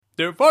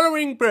The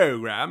following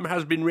program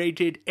has been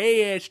rated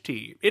AST.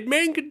 It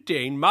may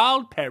contain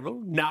mild peril,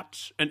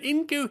 nuts, and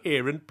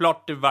incoherent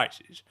plot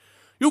devices.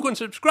 You can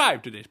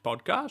subscribe to this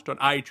podcast on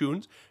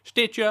iTunes,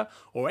 Stitcher,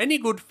 or any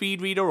good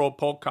feed reader or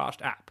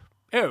podcast app.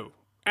 Oh,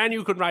 and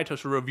you can write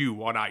us a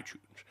review on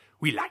iTunes.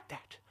 We like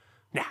that.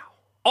 Now,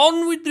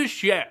 on with the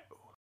show.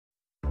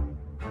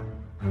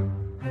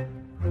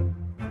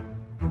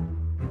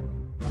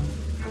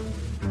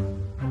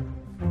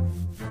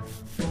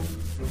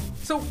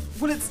 So,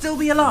 will it still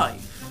be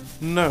alive?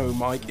 No,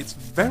 Mike, it's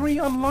very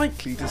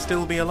unlikely to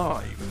still be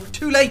alive.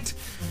 Too late!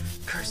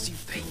 Curse you,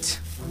 fate.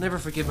 I'll never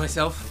forgive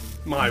myself.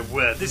 My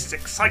word, this is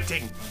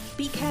exciting.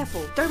 Be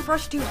careful, don't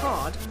brush too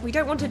hard. We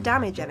don't want to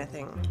damage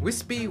anything.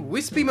 Wispy,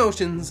 wispy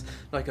motions,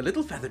 like a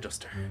little feather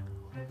duster.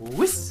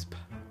 Wisp!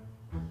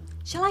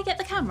 Shall I get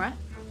the camera?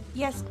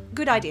 Yes,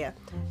 good idea.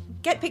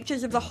 Get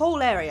pictures of the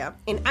whole area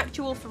in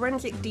actual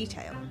forensic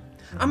detail.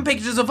 And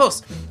pictures of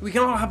us. We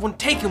can all have one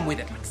taken with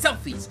it, like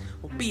selfies.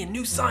 We'll be a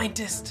new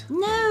scientist.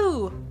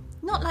 No!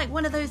 Not like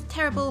one of those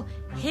terrible,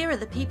 here are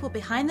the people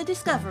behind the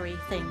discovery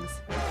things.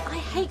 I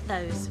hate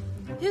those.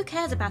 Who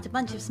cares about a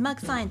bunch of smug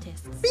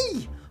scientists?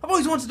 Me! I've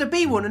always wanted to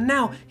be one, and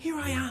now, here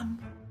I am.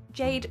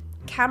 Jade,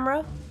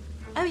 camera?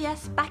 Oh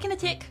yes, back in a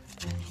tick.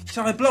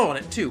 Shall I blow on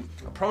it, too?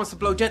 I promise to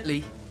blow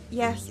gently.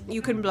 Yes,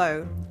 you can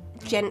blow.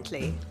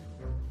 Gently.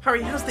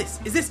 Harry, how's this?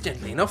 Is this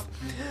gently enough?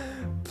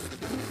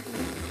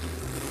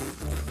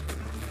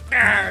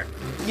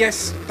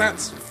 Yes,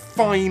 that's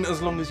fine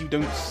as long as you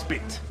don't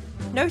spit.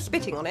 No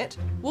spitting on it.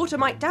 Water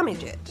might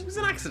damage it. It was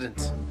an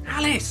accident.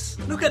 Alice,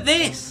 look at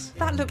this.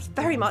 That looks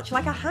very much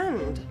like a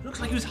hand.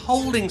 Looks like he was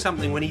holding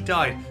something when he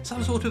died.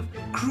 Some sort of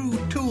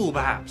crude tool,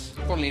 perhaps.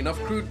 Funnily enough,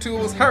 crude tool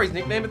was Harry's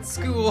nickname at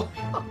school.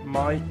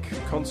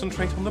 Mike,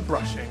 concentrate on the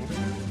brushing.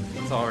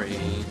 Sorry.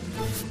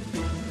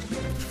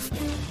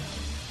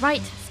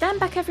 Right, stand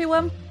back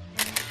everyone.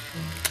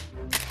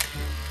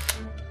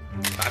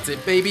 That's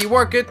it, baby,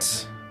 work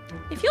it.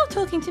 If you're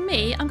talking to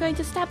me, I'm going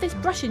to stab this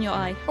brush in your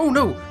eye. Oh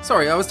no,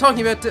 sorry, I was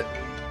talking about...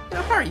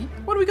 Harry,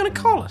 what are we going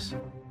to call it?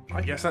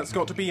 I guess that's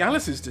got to be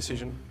Alice's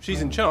decision.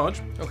 She's in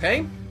charge.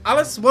 Okay,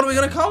 Alice, what are we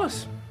going to call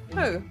it?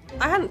 Oh,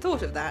 I hadn't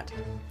thought of that.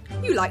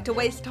 You like to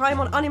waste time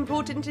on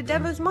unimportant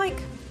endeavours, Mike.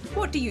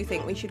 What do you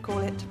think we should call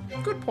it?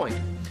 Good point.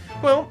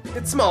 Well,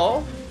 it's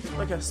small,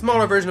 like a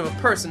smaller version of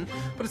a person,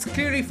 but it's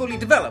clearly fully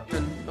developed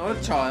and not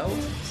a child,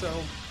 so...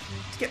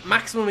 To get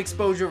maximum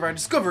exposure of our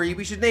discovery,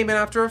 we should name it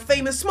after a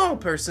famous small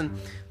person,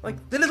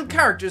 like the little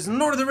characters in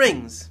Lord of the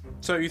Rings.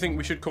 So you think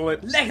we should call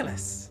it...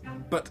 Legolas.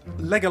 But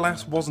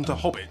Legolas wasn't a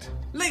hobbit.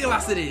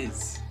 Legolas it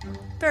is.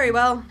 Very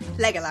well,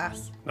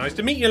 Legolas. Nice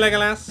to meet you,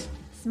 Legolas.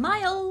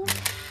 Smile!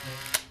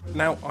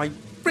 Now, I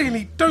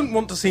really don't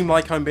want to seem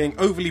like I'm being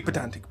overly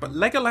pedantic, but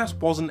Legolas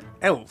was an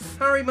elf.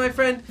 Harry, my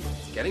friend,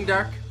 it's getting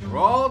dark. We're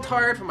all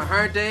tired from a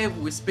hard day of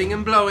wisping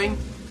and blowing.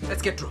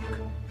 Let's get drunk.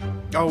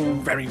 Oh,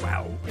 very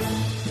well.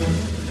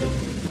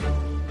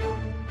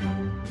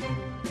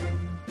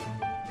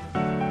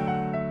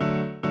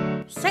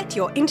 Set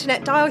your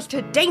internet dials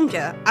to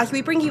danger as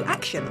we bring you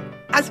action,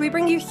 as we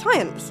bring you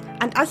science,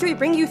 and as we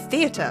bring you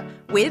theatre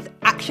with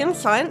Action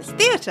Science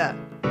Theatre.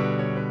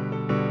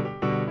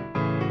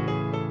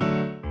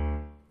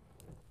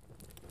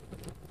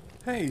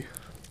 Hey,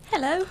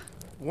 Hello.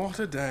 what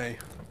a day.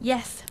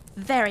 Yes,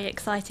 very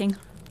exciting.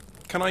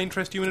 Can I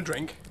interest you in a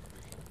drink?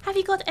 Have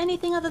you got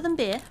anything other than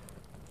beer?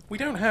 We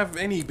don't have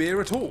any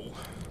beer at all.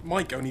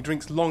 Mike only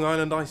drinks Long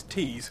Island iced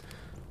teas.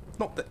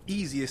 Not the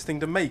easiest thing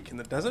to make in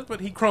the desert, but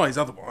he cries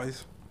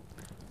otherwise.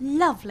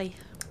 Lovely.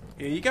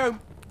 Here you go.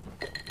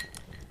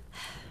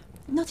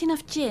 Not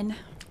enough gin.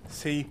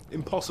 See,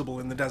 impossible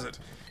in the desert.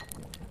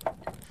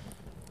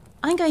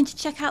 I'm going to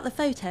check out the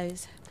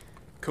photos.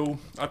 Cool.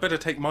 I better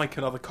take Mike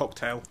another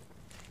cocktail.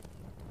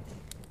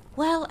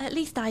 Well, at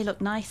least I look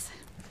nice.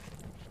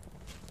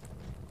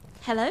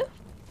 Hello?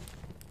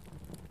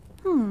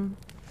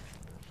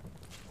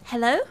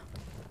 Hello?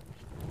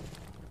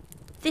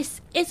 This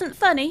isn't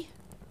funny.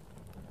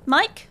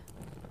 Mike?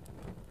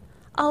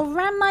 I'll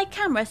ram my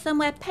camera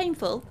somewhere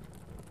painful.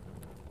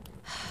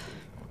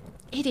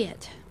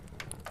 Idiot.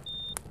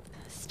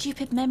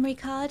 Stupid memory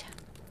card.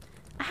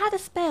 I had a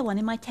spare one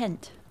in my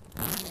tent.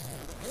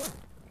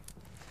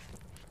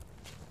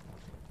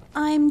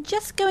 I'm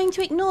just going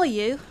to ignore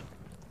you.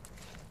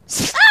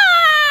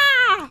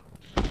 Ah!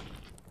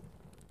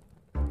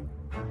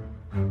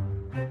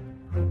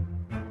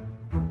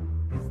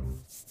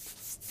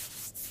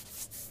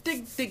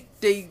 Dig, dig,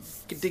 dig,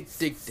 dig, dig,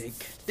 dig, dig,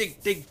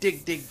 dig, dig,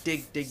 dig, dig,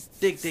 dig,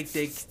 dig, dig,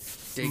 dig,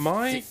 dig.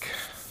 Mike,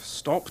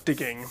 stop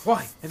digging.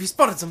 Why? Have you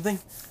spotted something?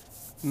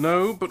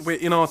 No, but we're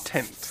in our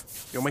tent.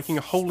 You're making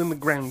a hole in the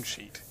ground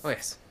sheet. Oh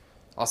yes,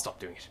 I'll stop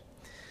doing it.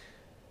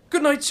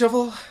 Good night,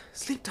 Shovel.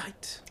 Sleep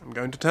tight. I'm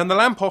going to turn the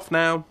lamp off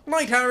now.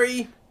 Night,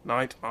 Harry.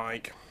 Night,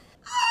 Mike.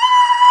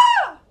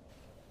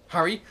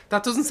 Harry,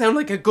 that doesn't sound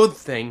like a good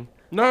thing.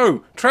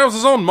 No!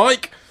 Trousers on,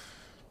 Mike!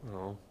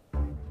 Oh.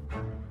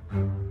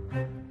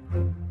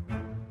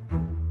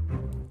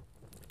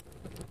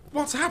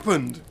 What's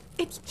happened?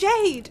 It's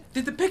Jade!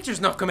 Did the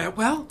pictures not come out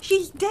well?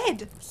 She's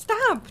dead!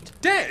 Stabbed!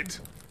 Dead?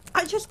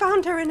 I just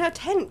found her in her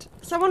tent.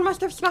 Someone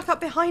must have snuck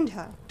up behind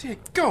her. Dear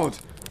God.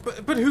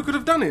 But who could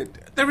have done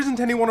it? There isn't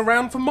anyone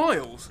around for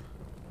miles.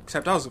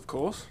 Except us, of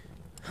course.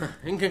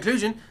 In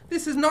conclusion,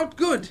 this is not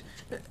good.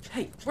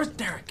 Hey, where's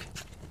Derek?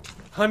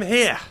 I'm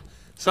here.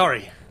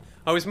 Sorry.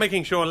 I was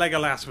making sure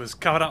Legolas was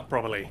covered up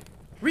properly.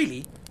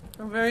 Really?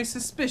 I'm very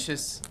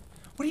suspicious.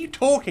 What are you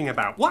talking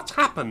about? What's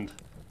happened?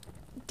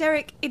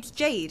 Derek, it's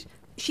Jade.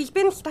 She's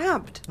been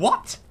stabbed.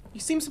 What? You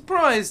seem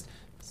surprised.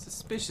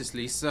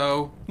 Suspiciously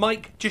so.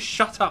 Mike, just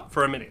shut up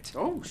for a minute.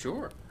 Oh,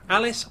 sure.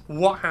 Alice,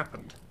 what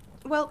happened?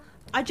 Well,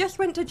 I just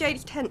went to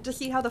Jade's tent to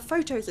see how the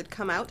photos had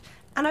come out,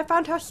 and I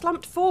found her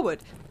slumped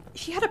forward.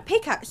 She had a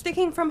pickaxe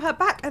sticking from her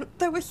back, and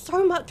there was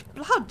so much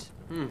blood.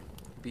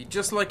 Be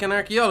just like an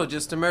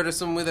archaeologist to murder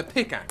someone with a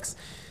pickaxe.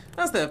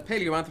 As the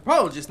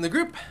paleoanthropologist in the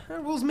group,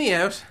 that rules me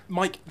out.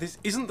 Mike, this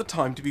isn't the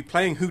time to be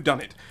playing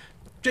whodunit.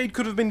 Jade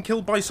could have been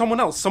killed by someone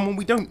else, someone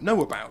we don't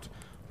know about.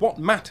 What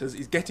matters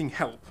is getting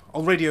help.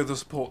 I'll radio the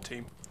support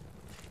team.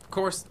 Of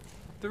course,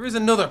 there is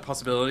another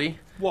possibility.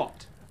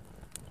 What?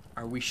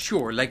 Are we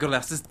sure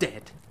Legolas is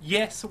dead?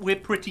 Yes, we're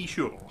pretty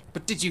sure.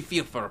 But did you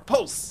feel for a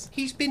pulse?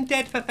 He's been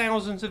dead for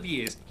thousands of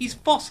years. He's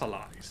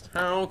fossilised.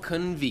 How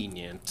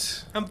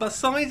convenient. And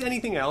besides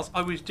anything else,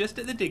 I was just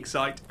at the dig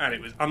site and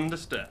it was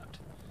undisturbed.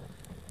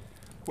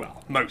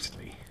 Well,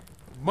 mostly.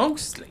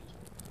 Mostly.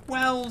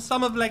 Well,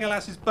 some of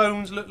Legolas's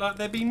bones look like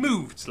they've been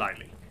moved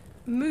slightly.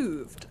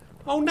 Moved.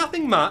 Oh,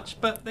 nothing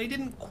much, but they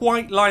didn't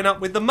quite line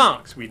up with the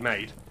marks we'd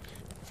made.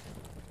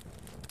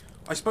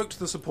 I spoke to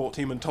the support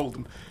team and told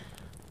them.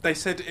 They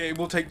said it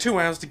will take 2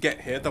 hours to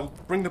get here, they'll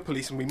bring the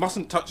police and we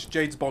mustn't touch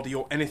Jade's body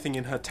or anything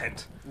in her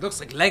tent. Looks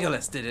like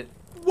Legolas did it.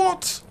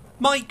 What?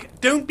 Mike,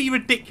 don't be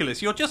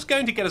ridiculous. You're just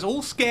going to get us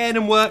all scared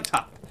and worked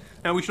up.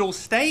 Now we should all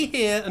stay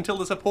here until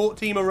the support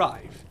team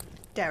arrive.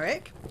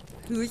 Derek,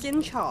 who's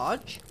in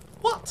charge?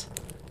 What?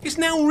 Is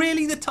now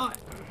really the time?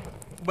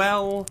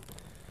 Well,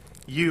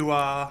 you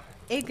are...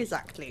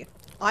 Exactly.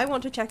 I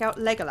want to check out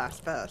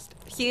Legolas first,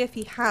 see if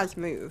he has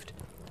moved.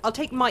 I'll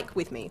take Mike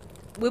with me.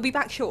 We'll be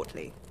back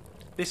shortly.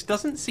 This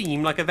doesn't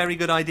seem like a very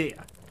good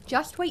idea.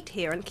 Just wait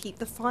here and keep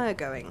the fire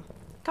going.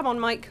 Come on,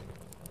 Mike.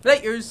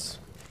 Laters.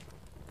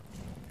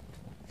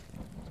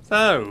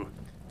 So,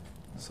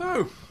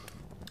 So, do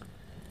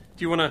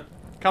you want to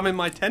come in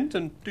my tent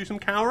and do some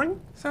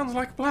cowering? sounds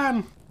like a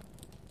plan.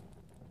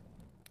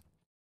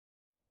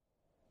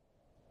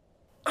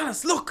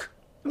 Alice, look!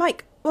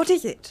 Mike, what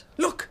is it?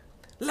 Look!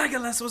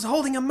 Legolas was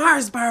holding a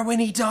Mars bar when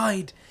he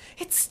died.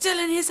 It's still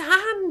in his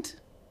hand.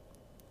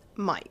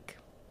 Mike,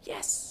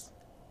 Yes.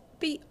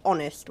 be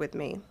honest with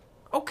me.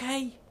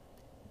 Okay.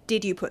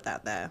 Did you put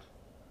that there?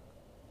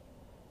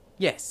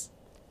 Yes.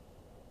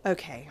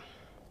 Okay.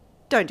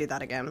 Don't do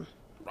that again.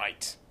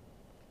 Right.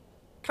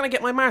 Can I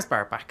get my Mars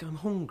bar back? I'm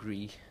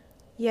hungry.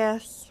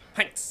 Yes.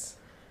 Thanks.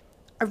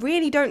 I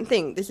really don't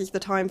think this is the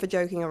time for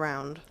joking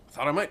around.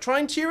 Thought I might try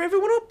and cheer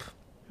everyone up.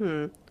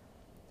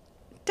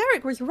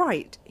 Derek was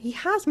right. He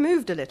has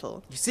moved a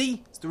little. You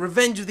see, it's the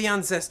revenge of the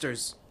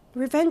ancestors.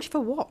 Revenge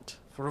for what?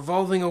 For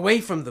evolving away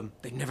from them.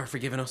 They've never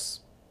forgiven us.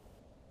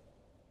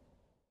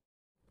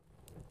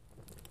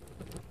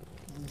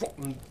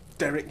 Rotten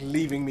Derek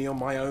leaving me on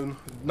my own.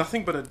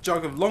 Nothing but a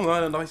jug of Long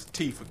Island iced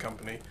tea for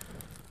company.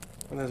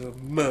 And there's a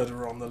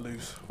murderer on the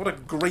loose. What a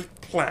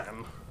great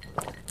plan.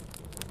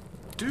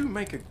 Do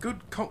make a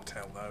good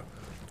cocktail, though.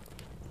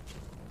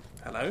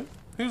 Hello?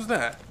 Who's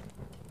there?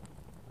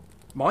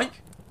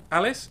 Mike?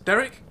 Alice?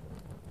 Derek?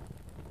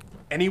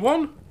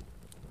 Anyone?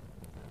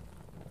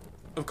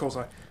 Of course,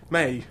 I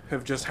may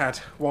have just had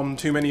one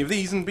too many of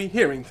these and be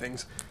hearing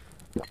things.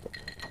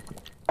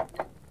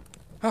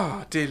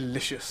 Ah,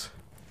 delicious.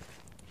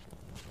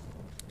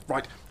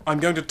 Right,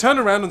 I'm going to turn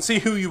around and see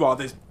who you are.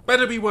 This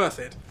better be worth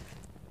it.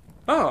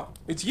 Ah,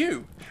 it's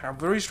you. How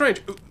very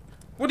strange.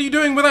 What are you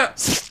doing with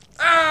that?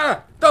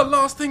 Ah! The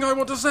last thing I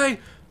want to say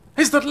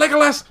is that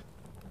Legolas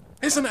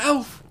is an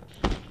elf.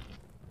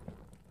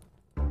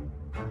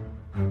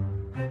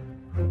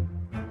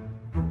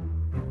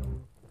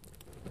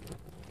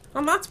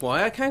 And that's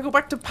why I can't go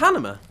back to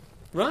Panama.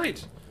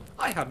 Right.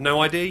 I had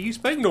no idea you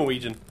spoke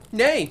Norwegian.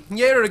 Nay,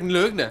 Jæren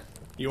Løgne.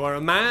 You are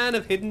a man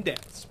of hidden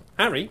depths.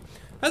 Harry,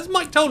 has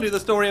Mike told you the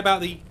story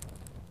about the...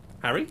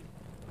 Harry?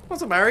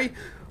 What's up, Harry?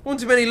 One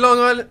too many Long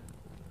Island...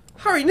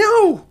 Harry,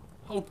 no!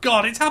 Oh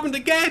God, it's happened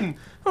again!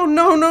 Oh,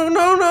 no, no,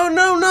 no, no,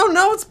 no, no,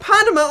 no, it's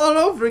Panama all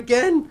over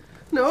again.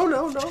 No,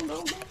 no, no,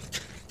 no, no.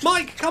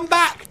 Mike, come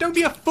back! Don't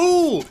be a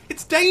fool!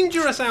 It's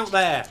dangerous out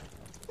there!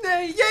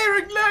 Nay,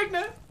 Jæren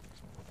Løgne.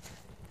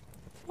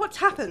 What's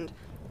happened?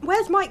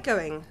 Where's Mike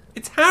going?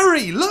 It's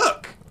Harry,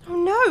 look!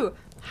 Oh no!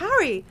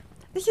 Harry!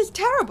 This is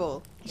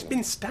terrible! He's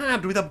been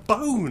stabbed with a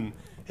bone.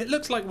 It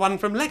looks like one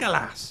from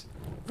Legolas.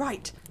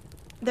 Right.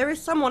 There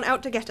is someone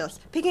out to get us,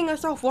 picking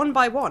us off one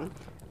by one.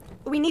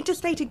 We need to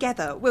stay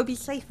together. We'll be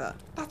safer.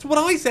 That's what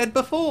I said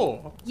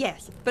before.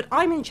 Yes, but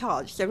I'm in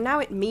charge, so now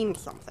it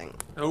means something.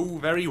 Oh,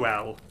 very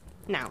well.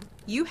 Now,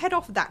 you head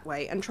off that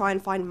way and try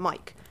and find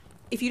Mike.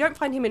 If you don't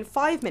find him in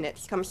 5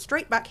 minutes, come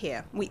straight back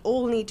here. We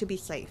all need to be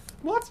safe.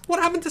 What?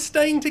 What happened to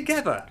staying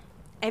together?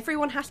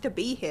 Everyone has to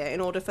be here in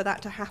order for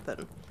that to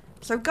happen.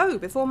 So go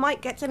before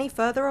Mike gets any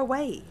further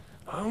away.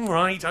 All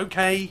right,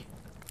 okay.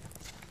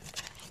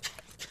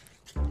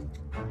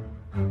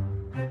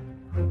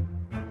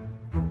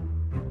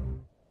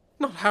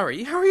 Not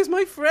Harry. Harry is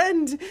my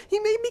friend. He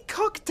made me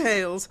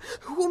cocktails.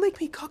 Who will make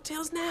me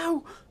cocktails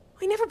now?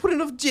 I never put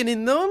enough gin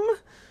in them.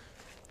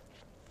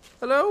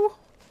 Hello?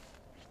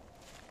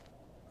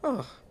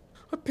 Oh,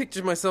 I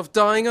pictured myself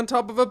dying on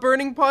top of a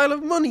burning pile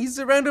of money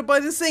surrounded by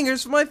the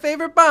singers from my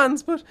favourite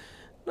bands, but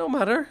no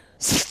matter.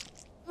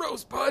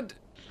 Rosebud.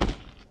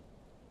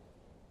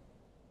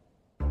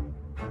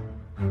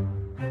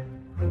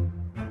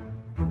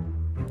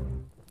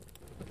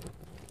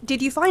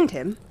 Did you find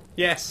him?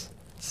 Yes,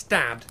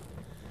 stabbed.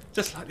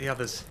 Just like the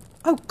others.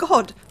 Oh,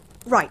 God.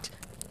 Right.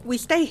 We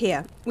stay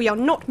here. We are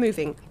not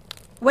moving.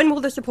 When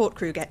will the support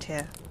crew get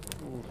here?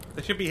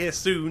 They should be here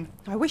soon.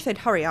 I wish they'd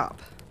hurry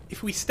up.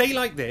 If we stay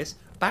like this,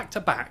 back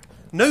to back,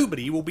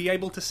 nobody will be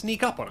able to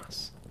sneak up on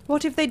us.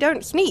 What if they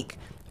don't sneak?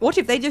 What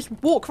if they just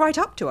walk right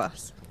up to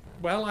us?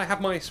 Well, I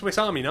have my Swiss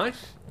Army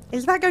knife.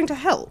 Is that going to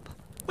help?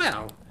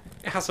 Well,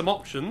 it has some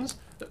options.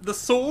 The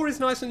saw is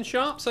nice and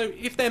sharp, so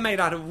if they're made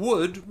out of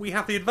wood, we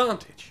have the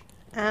advantage.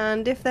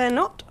 And if they're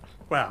not?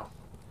 Well,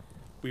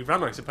 we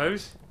run, I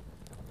suppose.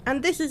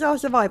 And this is our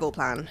survival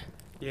plan.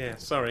 Yeah,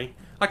 sorry.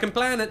 I can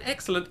plan an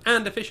excellent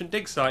and efficient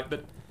dig site,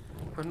 but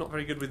I'm not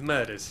very good with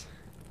murders.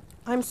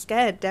 I'm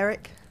scared,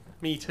 Derek.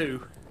 Me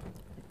too.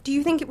 Do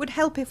you think it would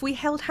help if we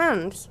held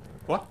hands?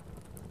 What?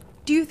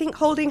 Do you think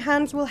holding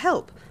hands will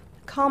help?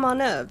 Calm our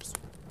nerves?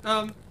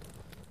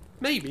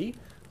 Maybe.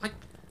 I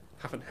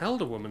haven't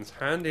held a woman's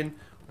hand in,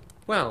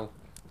 well,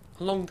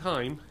 a long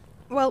time.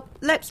 Well,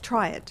 let's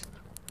try it.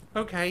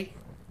 Okay.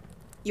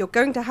 You're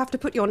going to have to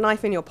put your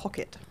knife in your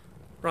pocket.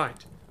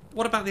 Right.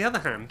 What about the other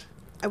hand?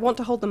 I want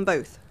to hold them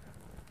both.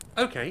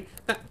 Okay,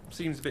 that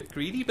seems a bit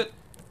greedy, but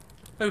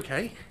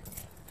okay.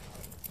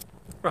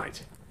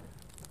 Right.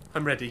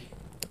 I'm ready.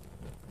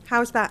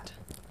 How's that?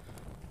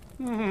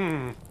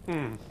 That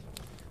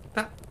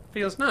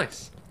feels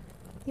nice.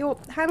 Your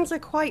hands are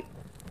quite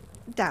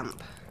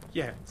damp.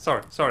 Yeah,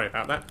 sorry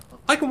about that.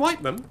 I can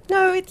wipe them.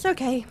 No, it's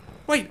okay.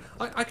 Wait,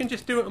 I can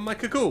just do it on my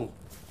cagoule.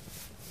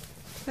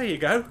 There you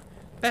go.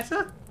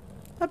 Better?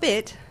 A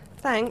bit,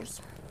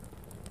 thanks.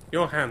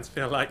 Your hands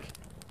feel like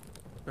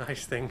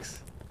nice things.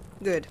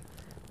 Good.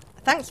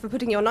 Thanks for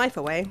putting your knife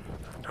away.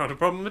 Not a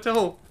problem at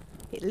all.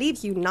 It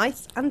leaves you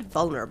nice and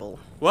vulnerable.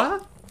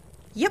 What?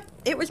 Yep,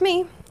 it was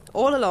me.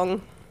 All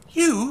along.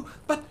 You?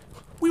 But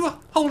we were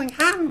holding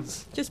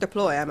hands. Just a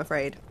ploy, I'm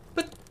afraid.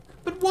 But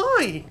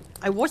why?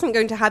 I wasn't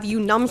going to have you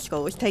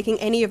numbskulls taking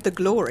any of the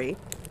glory.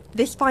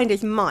 This find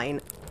is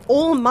mine.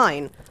 All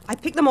mine. I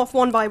picked them off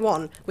one by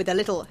one, with a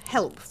little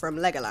help from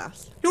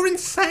Legolas. You're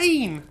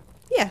insane.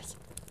 Yes.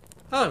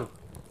 Oh,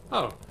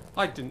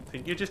 I didn't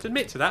think you'd just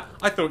admit to that.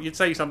 I thought you'd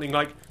say something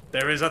like,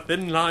 there is a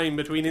thin line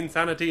between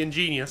insanity and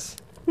genius.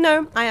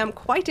 No, I am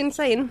quite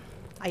insane.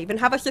 I even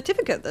have a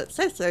certificate that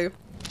says so.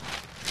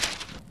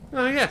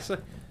 Oh, yes,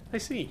 I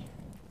see.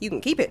 You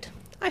can keep it.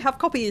 I have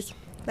copies.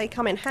 They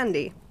come in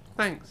handy.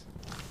 Thanks.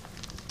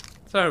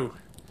 So,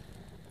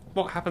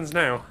 what happens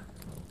now?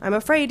 I'm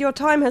afraid your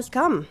time has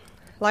come.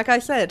 Like I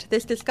said,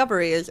 this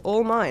discovery is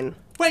all mine.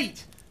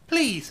 Wait,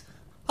 please.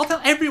 I'll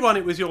tell everyone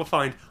it was your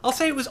find. I'll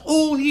say it was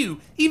all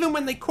you, even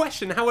when they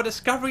question how a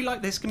discovery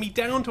like this can be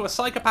down to a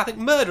psychopathic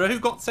murderer who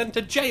got sent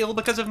to jail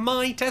because of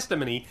my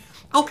testimony.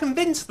 I'll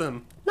convince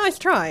them. Nice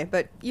try,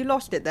 but you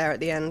lost it there at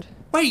the end.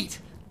 Wait.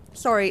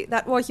 Sorry,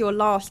 that was your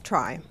last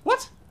try.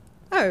 What?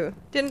 Oh,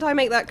 didn't I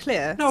make that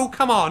clear? No,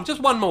 come on,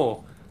 just one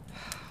more.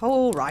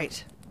 All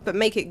right, but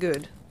make it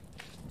good.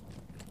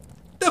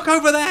 Look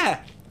over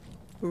there.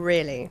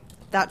 Really?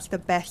 That's the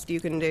best you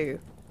can do.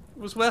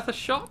 It was worth a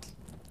shot.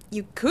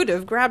 You could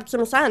have grabbed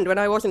some sand when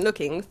I wasn't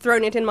looking,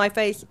 thrown it in my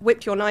face,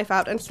 whipped your knife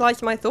out, and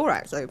sliced my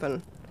thorax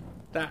open.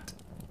 That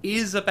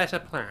is a better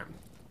plan.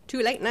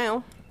 Too late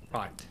now.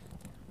 Right.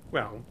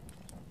 Well,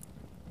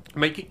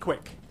 make it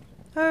quick.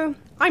 Oh,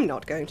 I'm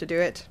not going to do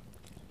it.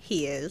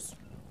 He is.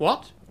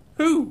 What?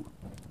 Who?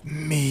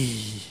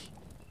 Me.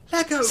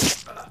 Lego!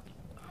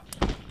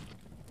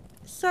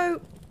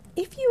 So,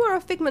 if you are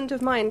a figment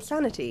of my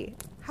insanity,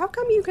 how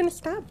come you can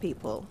stab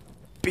people?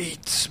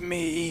 Beats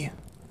me.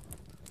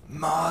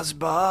 Mars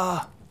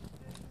Bar.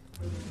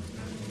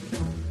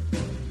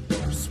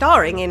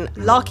 Starring in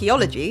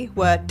Larchaeology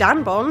were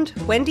Dan Bond,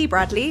 Wendy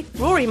Bradley,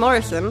 Rory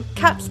Morrison,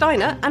 Kat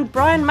Steiner and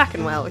Brian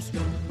McInwells.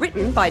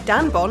 Written by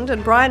Dan Bond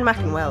and Brian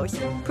McInwells.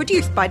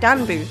 Produced by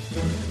Dan Booth.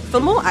 For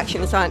more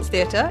Action Science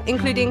Theatre,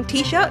 including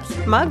t-shirts,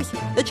 mugs,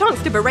 the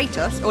chance to berate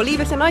us or leave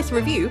us a nice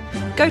review,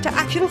 go to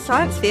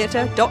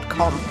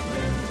actionsciencetheatre.com.